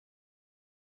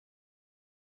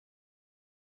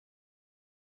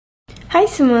Hai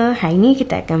semua, hari ini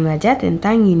kita akan belajar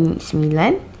tentang unit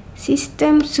 9,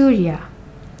 Sistem Suria,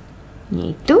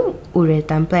 iaitu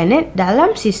urutan planet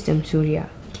dalam Sistem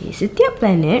Suria. Setiap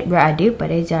planet berada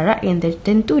pada jarak yang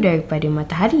tertentu daripada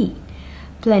matahari.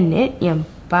 Planet yang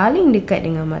paling dekat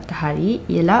dengan matahari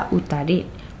ialah Utarit,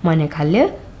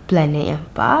 manakala planet yang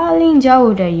paling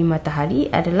jauh dari matahari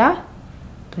adalah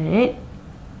planet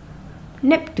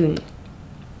Neptun.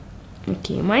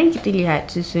 Mari kita lihat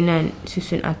susun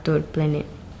atur planet.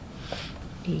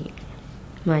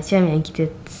 Macam yang kita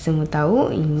semua tahu,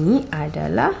 ini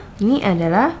adalah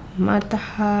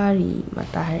matahari.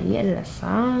 Matahari adalah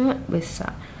sangat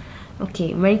besar.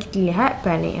 Mari kita lihat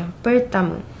planet yang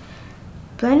pertama.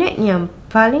 Planet yang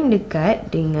paling dekat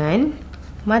dengan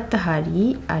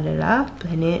matahari adalah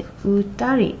planet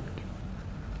Utarit.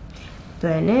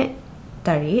 Planet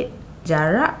Utarit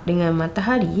jarak dengan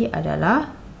matahari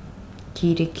adalah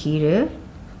kira-kira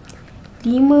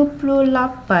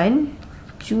 58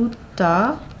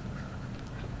 juta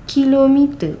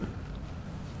kilometer.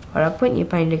 Walaupun ia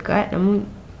paling dekat, namun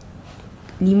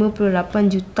 58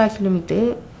 juta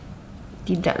kilometer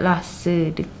tidaklah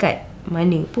sedekat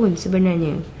mana pun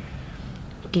sebenarnya.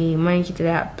 Mari kita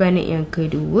lihat planet yang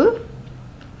kedua,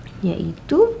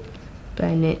 iaitu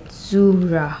planet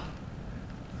Zuhrah.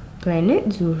 Planet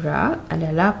Zuhrah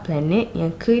adalah planet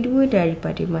yang kedua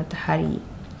daripada matahari.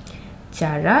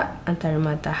 Jarak antara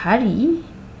matahari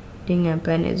dengan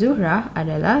planet Zuhrah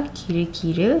adalah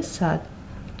kira-kira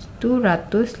 108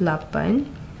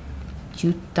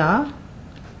 juta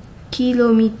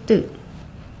kilometer.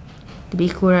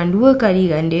 Lebih kurang 2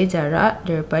 kali ganda jarak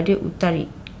daripada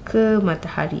Utarit ke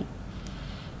matahari.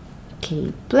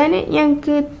 Planet yang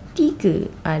ketiga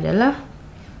adalah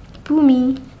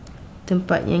Bumi,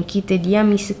 tempat yang kita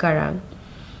diami sekarang.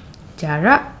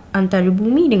 Jarak antara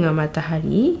bumi dengan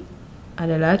matahari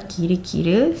adalah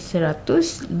kira-kira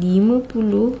 150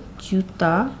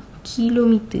 juta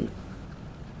kilometer.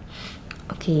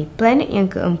 Planet yang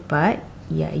keempat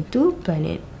iaitu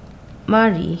planet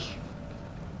Marikh.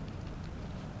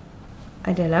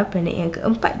 Adalah planet yang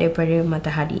keempat daripada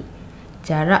matahari.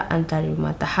 Jarak antara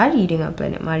matahari dengan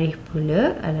planet Marikh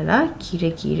pula adalah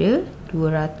kira-kira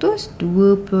 228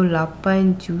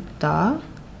 juta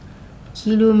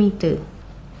kilometer.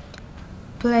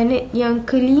 Planet yang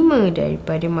kelima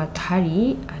daripada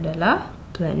matahari adalah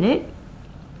planet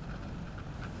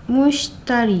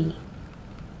Mushtari.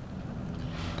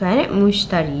 Planet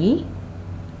Mushtari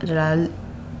adalah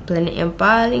planet yang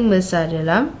paling besar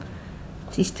dalam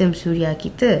sistem suria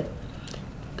kita.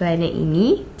 Planet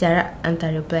ini, jarak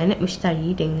antara planet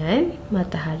Mushtari dengan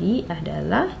matahari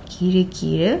adalah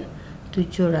kira-kira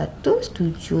 778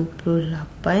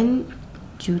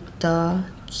 juta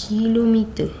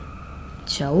kilometer.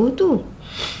 Jauh tu.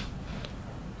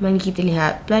 Mari kita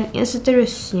lihat planet yang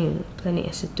seterusnya. Planet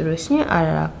yang seterusnya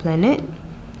adalah planet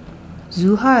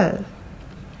Zuhal.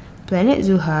 Planet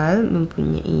Zuhal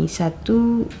mempunyai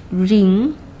satu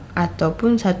ring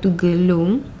ataupun satu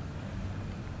gelung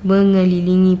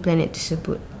mengelilingi planet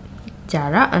tersebut.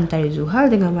 Jarak antara Zuhal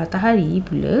dengan matahari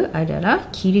pula adalah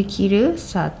kira-kira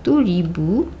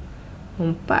 1425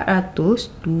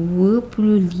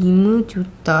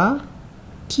 juta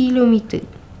kilometer.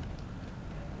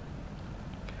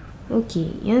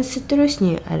 Yang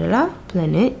seterusnya adalah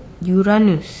planet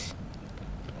Uranus.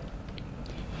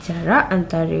 Jarak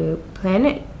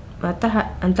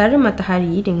antara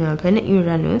matahari dengan planet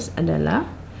Uranus adalah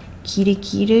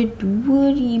kira-kira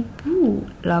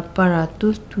 2874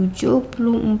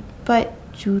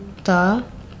 juta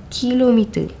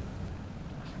kilometer.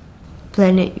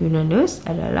 Planet Uranus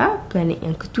adalah planet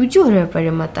yang ketujuh daripada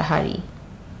matahari.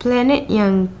 Planet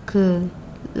yang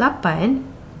ke-8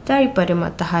 daripada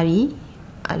matahari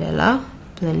adalah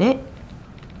planet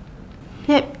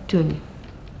Neptun.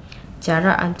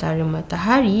 Jarak antara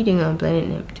matahari dengan planet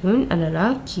Neptun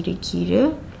adalah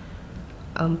kira-kira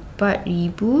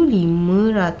 4,501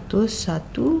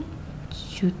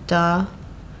 juta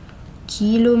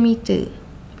kilometer.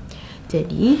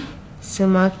 Jadi,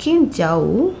 semakin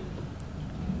jauh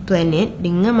planet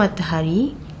dengan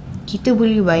matahari, kita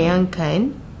boleh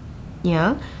bayangkan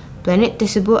planet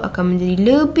tersebut akan menjadi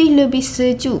lebih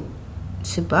sejuk.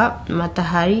 Sebab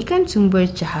matahari kan sumber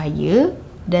cahaya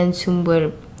dan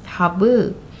sumber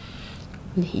haba.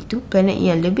 Oleh itu, planet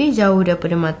yang lebih jauh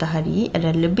daripada matahari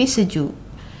adalah lebih sejuk.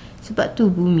 Sebab tu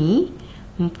bumi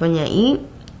mempunyai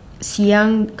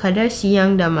kadar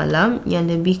siang dan malam yang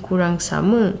lebih kurang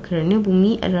sama, kerana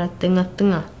bumi adalah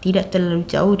tengah-tengah, tidak terlalu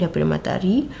jauh daripada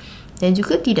matahari dan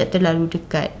juga tidak terlalu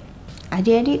dekat.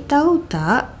 Adik-adik tahu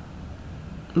tak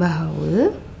bahawa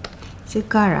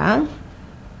sekarang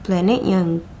planet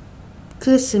yang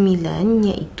ke-9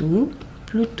 iaitu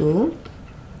Pluto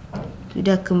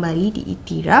sudah kembali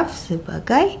diiktiraf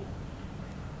sebagai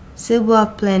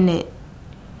sebuah planet.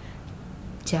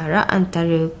 Jarak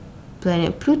antara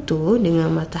planet Pluto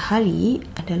dengan matahari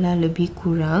adalah lebih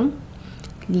kurang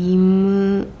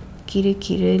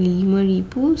kira-kira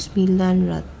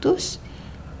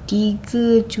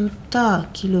 5,903 juta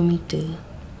kilometer.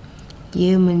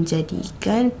 Ia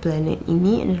menjadikan planet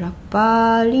ini adalah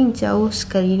paling jauh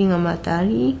sekali dengan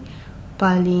matahari,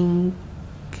 paling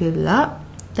gelap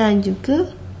dan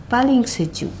juga paling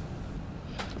sejuk.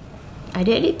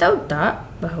 Adik-adik tahu tak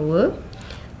bahawa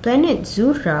planet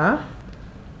Zuhra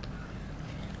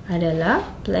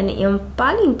adalah planet yang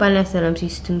paling panas dalam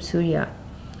sistem Suria.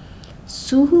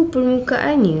 Suhu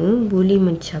permukaannya boleh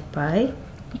mencapai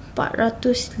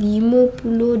 450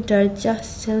 darjah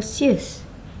Celsius.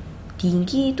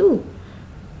 Tinggi itu.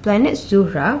 Planet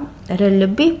Zuhra adalah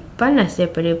lebih panas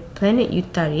daripada planet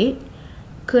Utarid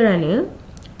kerana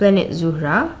planet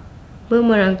Zuhra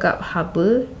memerangkap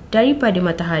haba daripada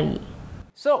matahari.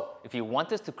 So, if you want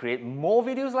us to create more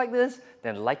videos like this,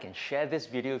 then like and share this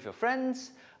video with your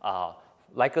friends.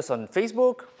 Like us on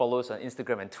Facebook, follow us on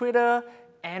Instagram and Twitter.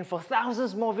 And for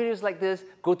thousands more videos like this,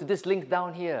 go to this link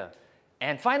down here.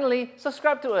 And finally,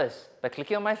 subscribe to us by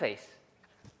clicking on my face.